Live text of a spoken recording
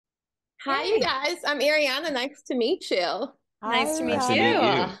Hi, you guys. I'm Ariana. Nice to meet you. Nice to meet Nice to you. meet you.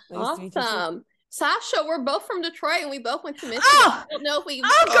 Nice to meet you Awesome. Sasha, we're both from Detroit and we both went to Michigan. I Oh, don't know if we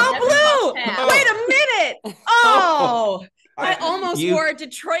oh, go never crossed blue! paths. Wait a minute. Oh, I almost you wore a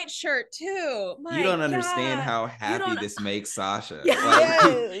Detroit shirt too. you My don't understand God. how You happy don't. this makes Sasha. Like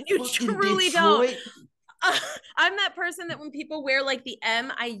Yes. You fucking truly don't. Detroit. I'm that person that when people wear like the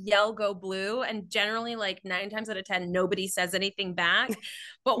M, I yell go blue. And generally, like 9 times out of 10, nobody says anything back.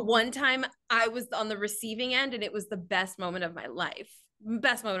 But one time I was on the receiving end and it was the best moment of my life.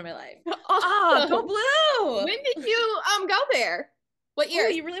 Best moment of my life. Ah, go Awesome. blue. When did you go there? What year? Oh,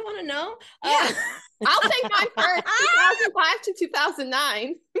 you really want to know? Yeah. I'll take mine first. 2005 to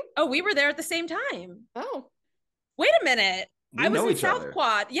 2009. Oh, we were there at the same time. Oh. Wait a minute. We I was know in each South other.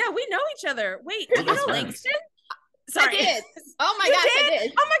 Quad. Yeah, we know each other. Wait, We're do you best know friends. Langston? Sorry. I did. Oh my You gosh, did? I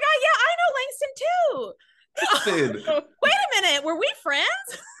did. Oh my God, yeah, I know Langston too. Listen. Wait a minute, were we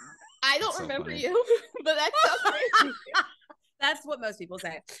friends? I don't So remember funny. you, but that's so crazy. That's what most people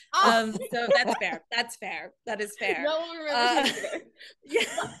say. Oh. So that's fair. That's fair. That is fair. No one remembers me either. Yeah.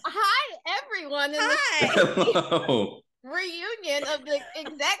 Hi, everyone, in Hi. Hello. reunion of the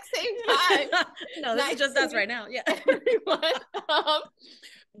exact same time. No, this Nice is just to us meet right now. Yeah. everyone.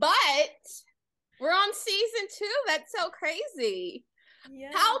 But we're on season 2. That's so crazy.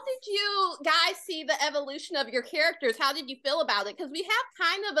 Yes. How did you guys see the evolution of your characters? How did you feel about it? Because we have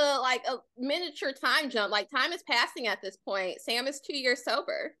kind of a miniature time jump. Like, time is passing at this point. Sam is 2 years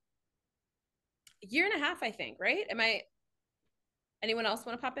sober. Year and a half, I think, right? Anyone else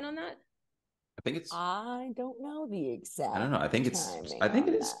want to pop in on that? I think it's I don't know the exact. I don't know. I think it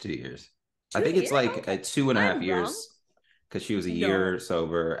is 2 years. I think it's like a 2.5 years because she was a year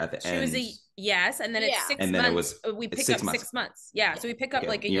sober at the end. Yes, and then it's 6 and months. then it was we pick 6 up months. 6 months. Yeah, so we pick up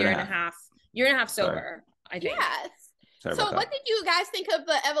like a year year and and a a half sober. I think. Yes. Sorry So about what that. did you guys think of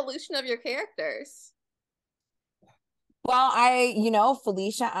the evolution of your characters? Well,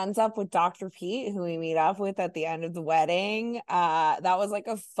 Felicia ends up with Dr. Pete, who we meet up with at the end of the wedding. That was like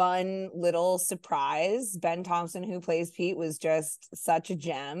a fun little surprise. Ben Thompson, who plays Pete, was just such a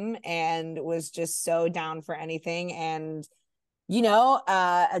gem and was just so down for anything. And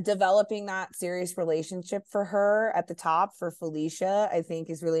developing that serious relationship for her at the top for Felicia, I think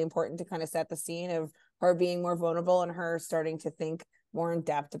is really important to kind of set the scene of her being more vulnerable and her starting to think more in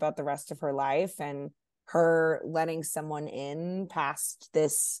depth about the rest of her life and her letting someone in past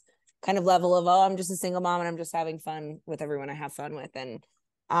this kind of level of, oh, I'm just a single mom and I'm just having fun with everyone I have fun with. And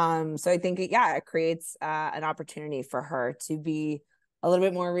so I think it creates an opportunity for her to be a little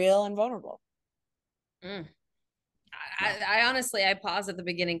bit more real and vulnerable. I honestly, I paused at the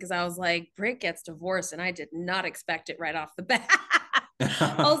beginning because I was like, Brit gets divorced, and I did not expect it right off the bat.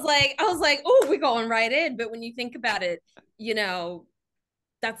 I was like, oh, we're going right in. But when you think about it,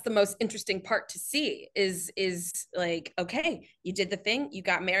 that's the most interesting part to see is like, okay, you did the thing, you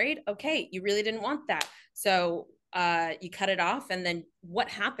got married, okay, you really didn't want that, so you cut it off, and then what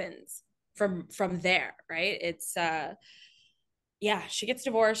happens from there, right? It's yeah, she gets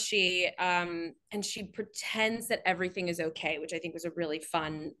divorced. And she pretends that everything is okay, which I think was a really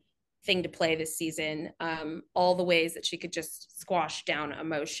fun thing to play this season. All the ways that she could just squash down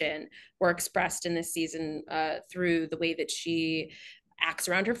emotion were expressed in this season through the way that she acts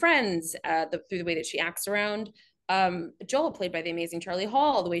around her friends, through the way that she acts around Joel, played by the amazing Charlie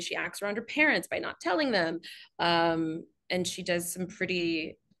Hall, the way she acts around her parents by not telling them. And she does some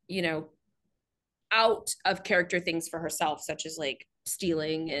pretty, out of character things for herself, such as like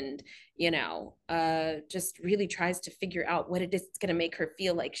stealing and just really tries to figure out what it is that's going to make her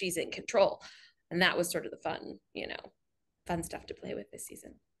feel like she's in control. And that was sort of the fun stuff to play with this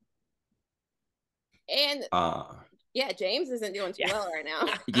season. And yeah, James isn't doing too well right now.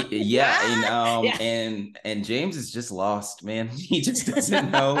 And James is just lost, man. He just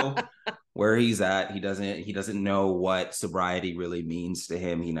doesn't know where he's at. He doesn't know what sobriety really means to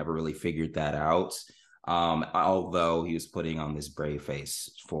him. He never really figured that out. Although he was putting on this brave face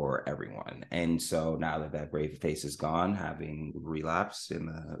for everyone. And so now that brave face is gone, having relapsed in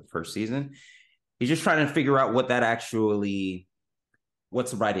the first season, he's just trying to figure out what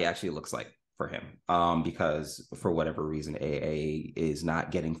sobriety actually looks like for him. Because for whatever reason, AA is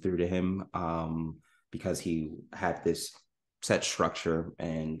not getting through to him, because he had this set structure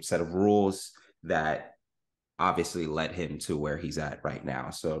and set of rules that obviously led him to where he's at right now.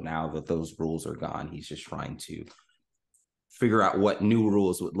 So now that those rules are gone, he's just trying to figure out what new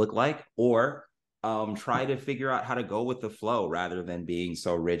rules would look like, or try to figure out how to go with the flow rather than being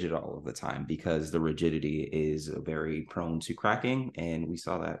so rigid all of the time, because the rigidity is very prone to cracking. And we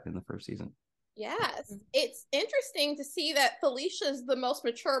saw that in the first season. Yes. It's interesting to see that Felicia's the most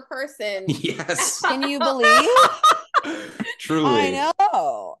mature person. Yes. Can you believe? Truly. I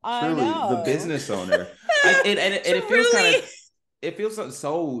know. The business owner. And it feels kind of, it feels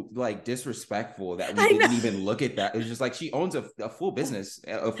so like disrespectful that we didn't even look at that. It's just like she owns a full business,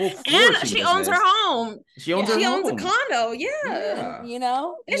 a full flourishing and she business. owns her home. She owns her home. She owns a condo. Yeah. You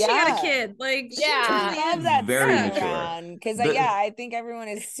know, and she got a kid. Like, yeah, I love that very around because I think everyone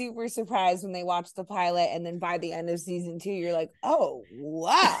is super surprised when they watch the pilot, and then by the end of season 2, you're like, oh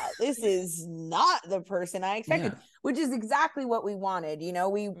wow, this is not the person I expected, which is exactly what we wanted. You know,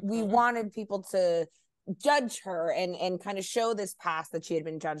 we wanted people to judge her and kind of show this past that she had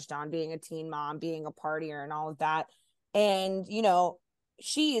been judged on, being a teen mom, being a partier, and all of that. And you know,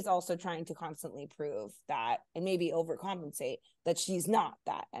 she is also trying to constantly prove that, and maybe overcompensate, that she's not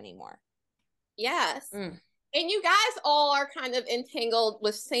that anymore. Yes. And you guys all are kind of entangled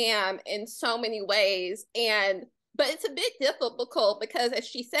with Sam in so many ways, but it's a bit difficult because, as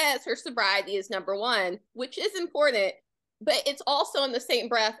she says, her sobriety is number one, which is important, but it's also in the same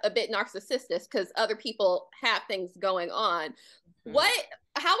breath a bit narcissistic because other people have things going on.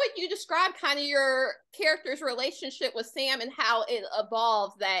 How would you describe kind of your character's relationship with Sam and how it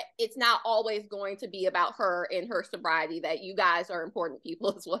evolves, that it's not always going to be about her and her sobriety, that you guys are important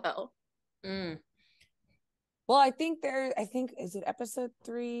people as well? Well, I think is it episode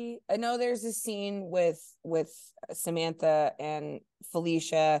 3? I know there's a scene with Samantha and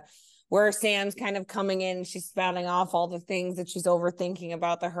Felicia where Sam's kind of coming in, she's spouting off all the things that she's overthinking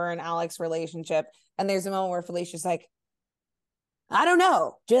about her and Alex relationship. And there's a moment where Felicia's like, I don't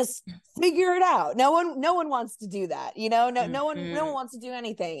know, just figure it out. No one wants to do that. You know, no one wants to do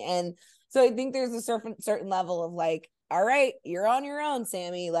anything. And so I think there's a certain level of like, all right, you're on your own,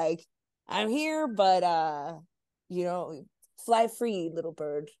 Sammy. Like, I'm here, but you know, fly free, little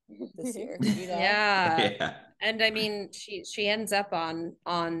bird, this year. You know? Yeah. And I mean, she ends up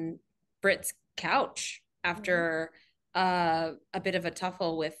on Brit's couch after a bit of a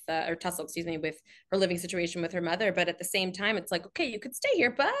tussle with her living situation with her mother. But at the same time, it's like, okay, you could stay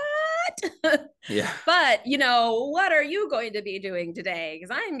here, but but you know, what are you going to be doing today?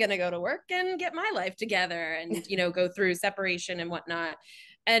 Because I'm gonna go to work and get my life together and, you know, go through separation and whatnot.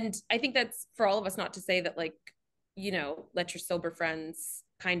 And I think that's for all of us, not to say that, like, you know, let your sober friends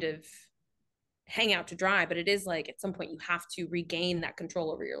kind of hang out to dry, but it is like at some point you have to regain that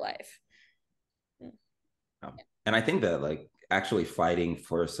control over your life. And I think that, like, actually fighting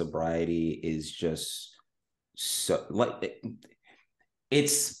for sobriety is just so, like,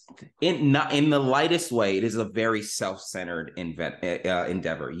 it's in the lightest way. It is a very self-centered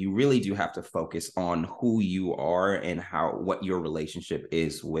endeavor. You really do have to focus on who you are and what your relationship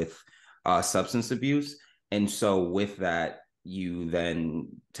is with substance abuse. And so with that, you then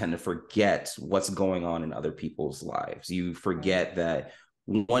tend to forget what's going on in other people's lives. You forget that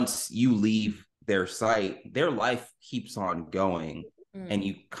once you leave their sight, their life keeps on going, and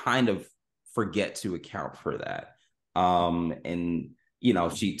you kind of forget to account for that. And you know,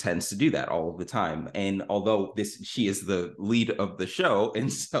 she tends to do that all the time. And although she is the lead of the show,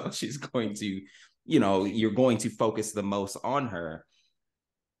 and so she's going to, you know, you're going to focus the most on her.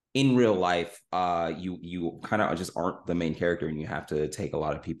 In real life, you kind of just aren't the main character, and you have to take a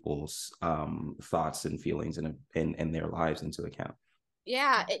lot of people's thoughts and feelings and their lives into account.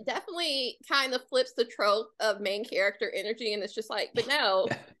 Yeah, it definitely kind of flips the trope of main character energy, and it's just like, but no,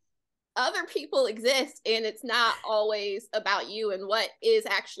 other people exist, and it's not always about you, and what is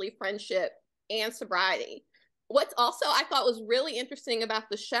actually friendship and sobriety. What's also I thought was really interesting about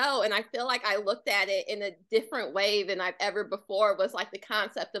the show, and I feel like I looked at it in a different way than I've ever before, was like the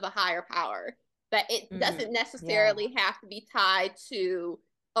concept of a higher power, that it doesn't necessarily have to be tied to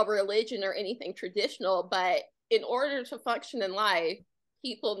a religion or anything traditional, but in order to function in life,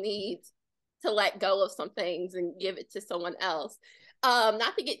 people need to let go of some things and give it to someone else.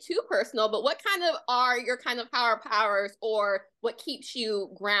 Not to get too personal, but what kind of are your kind of higher powers, or what keeps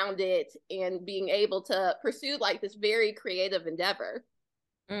you grounded in being able to pursue like this very creative endeavor?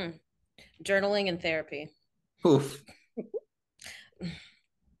 Journaling and therapy. Oof.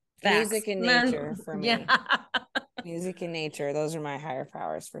 Music and nature for me. Yeah. Music and nature, those are my higher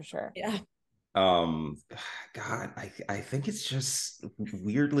powers for sure. Yeah. God, I think it's just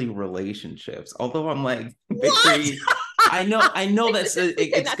weirdly relationships. Although I'm like, Victory, I know that's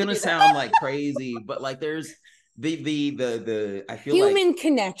it's gonna sound like crazy, but like there's the I feel human like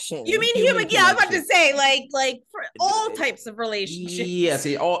connection. You mean human? Yeah, I'm about to say like for all types of relationships. Yeah,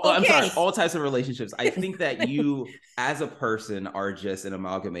 see, I'm sorry, all types of relationships. I think that you, as a person, are just an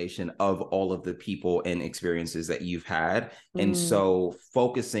amalgamation of all of the people and experiences that you've had, and so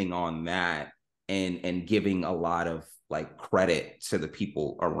focusing on that and giving a lot of like credit to the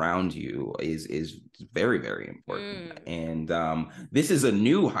people around you is very, very important. And this is a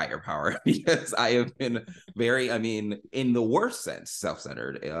new higher power because I have been very, I mean, in the worst sense,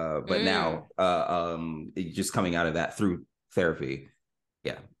 self-centered, but now just coming out of that through therapy.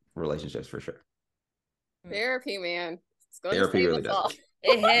 Yeah, relationships for sure. Therapy, man. It's going Therapy to save really us all. does.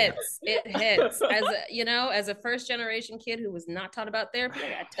 It hits. It hits. As a, you know, as a first generation kid who was not taught about therapy, I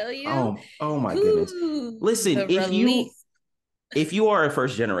gotta tell you. Oh my goodness. Listen, if you are a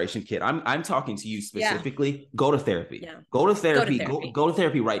first generation kid, I'm talking to you specifically. Go to therapy. Yeah. Go to therapy. Go to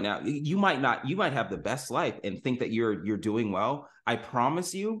therapy right now. You might have the best life and think that you're doing well. I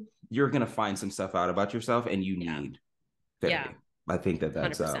promise you're gonna find some stuff out about yourself, and you need therapy. Yeah. I think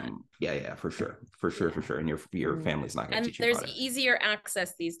that's 100%. For sure. And your family's not going to teach you about it. And there's easier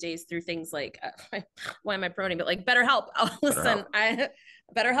access these days through things like why am I promoting? But like BetterHelp. Listen,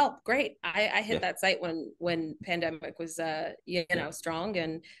 BetterHelp, great. I hit that site when pandemic was strong,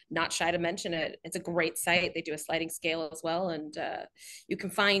 and not shy to mention it. It's a great site. They do a sliding scale as well, and you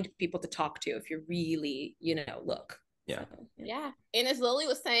can find people to talk to if you really look. Yeah. So, yeah. And as Lily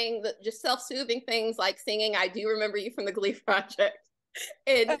was saying, that just self-soothing things like singing I Do Remember You from the Glee Project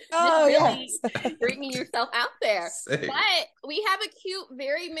and just really bringing yourself out there. Same. But we have a cute,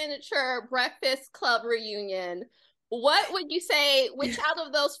 very miniature Breakfast Club reunion. What would you say, which out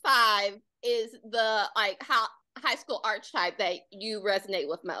of those 5 is the high school archetype that you resonate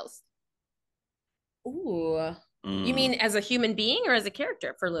with most? Ooh. You mean as a human being or as a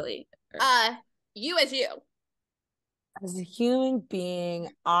character for Lily? You as you. As a human being,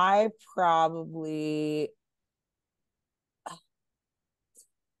 I probably,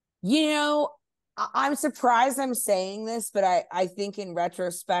 I'm surprised I'm saying this, but I think in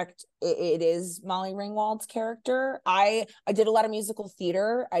retrospect, it is Molly Ringwald's character. I did a lot of musical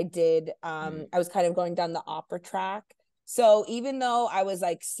theater. I was kind of going down the opera track. So even though I was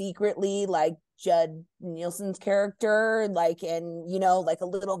like secretly like Judd Nielsen's character, like, and, like a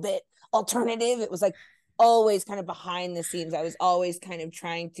little bit alternative, it was like always kind of behind the scenes. I was always kind of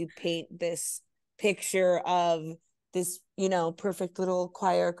trying to paint this picture of this, perfect little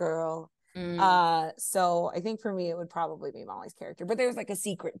choir girl. So I think for me it would probably be Molly's character, but there's like a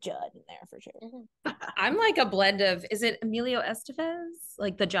secret Judd in there for sure. I'm like a blend of, is it Emilio Estevez,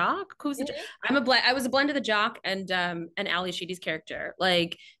 like the jock? Who's the I was a blend of the jock and Ali Sheedy's character,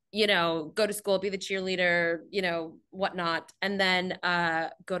 like, go to school, be the cheerleader, whatnot, and then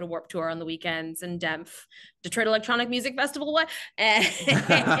go to Warped Tour on the weekends and Detroit Electronic Music Festival.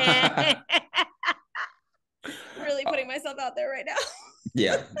 Really putting myself out there right now.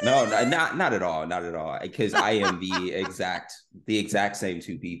 Yeah, no, not at all, because I am the exact same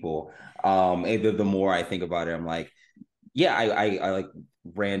 2 people. And the more I think about it, I'm like, yeah, I like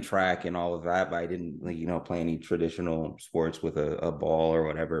ran track and all of that, but I didn't play any traditional sports with a ball or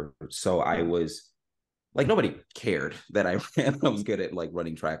whatever. So I was like, nobody cared that I was good at like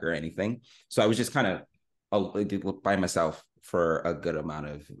running track or anything. So I was just kind of by myself for a good amount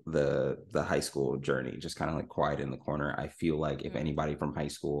of the high school journey, just kind of like quiet in the corner. I feel like if anybody from high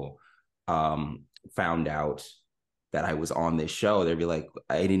school found out that I was on this show, they'd be like,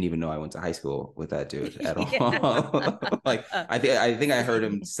 I didn't even know I went to high school with that dude at all. Like, I think I heard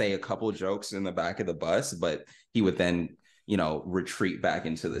him say a couple jokes in the back of the bus, but he would then, retreat back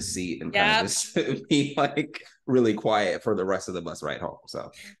into the seat and kind of just be like really quiet for the rest of the bus ride home.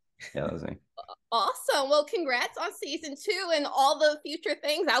 So yeah, that was me. Awesome. Well, congrats on season 2 and all the future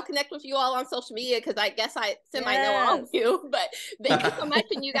things. I'll connect with you all on social media because I guess I know all of you. But thank you so much,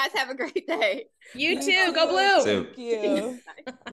 and you guys have a great day. You too. Go Blue. Thank you.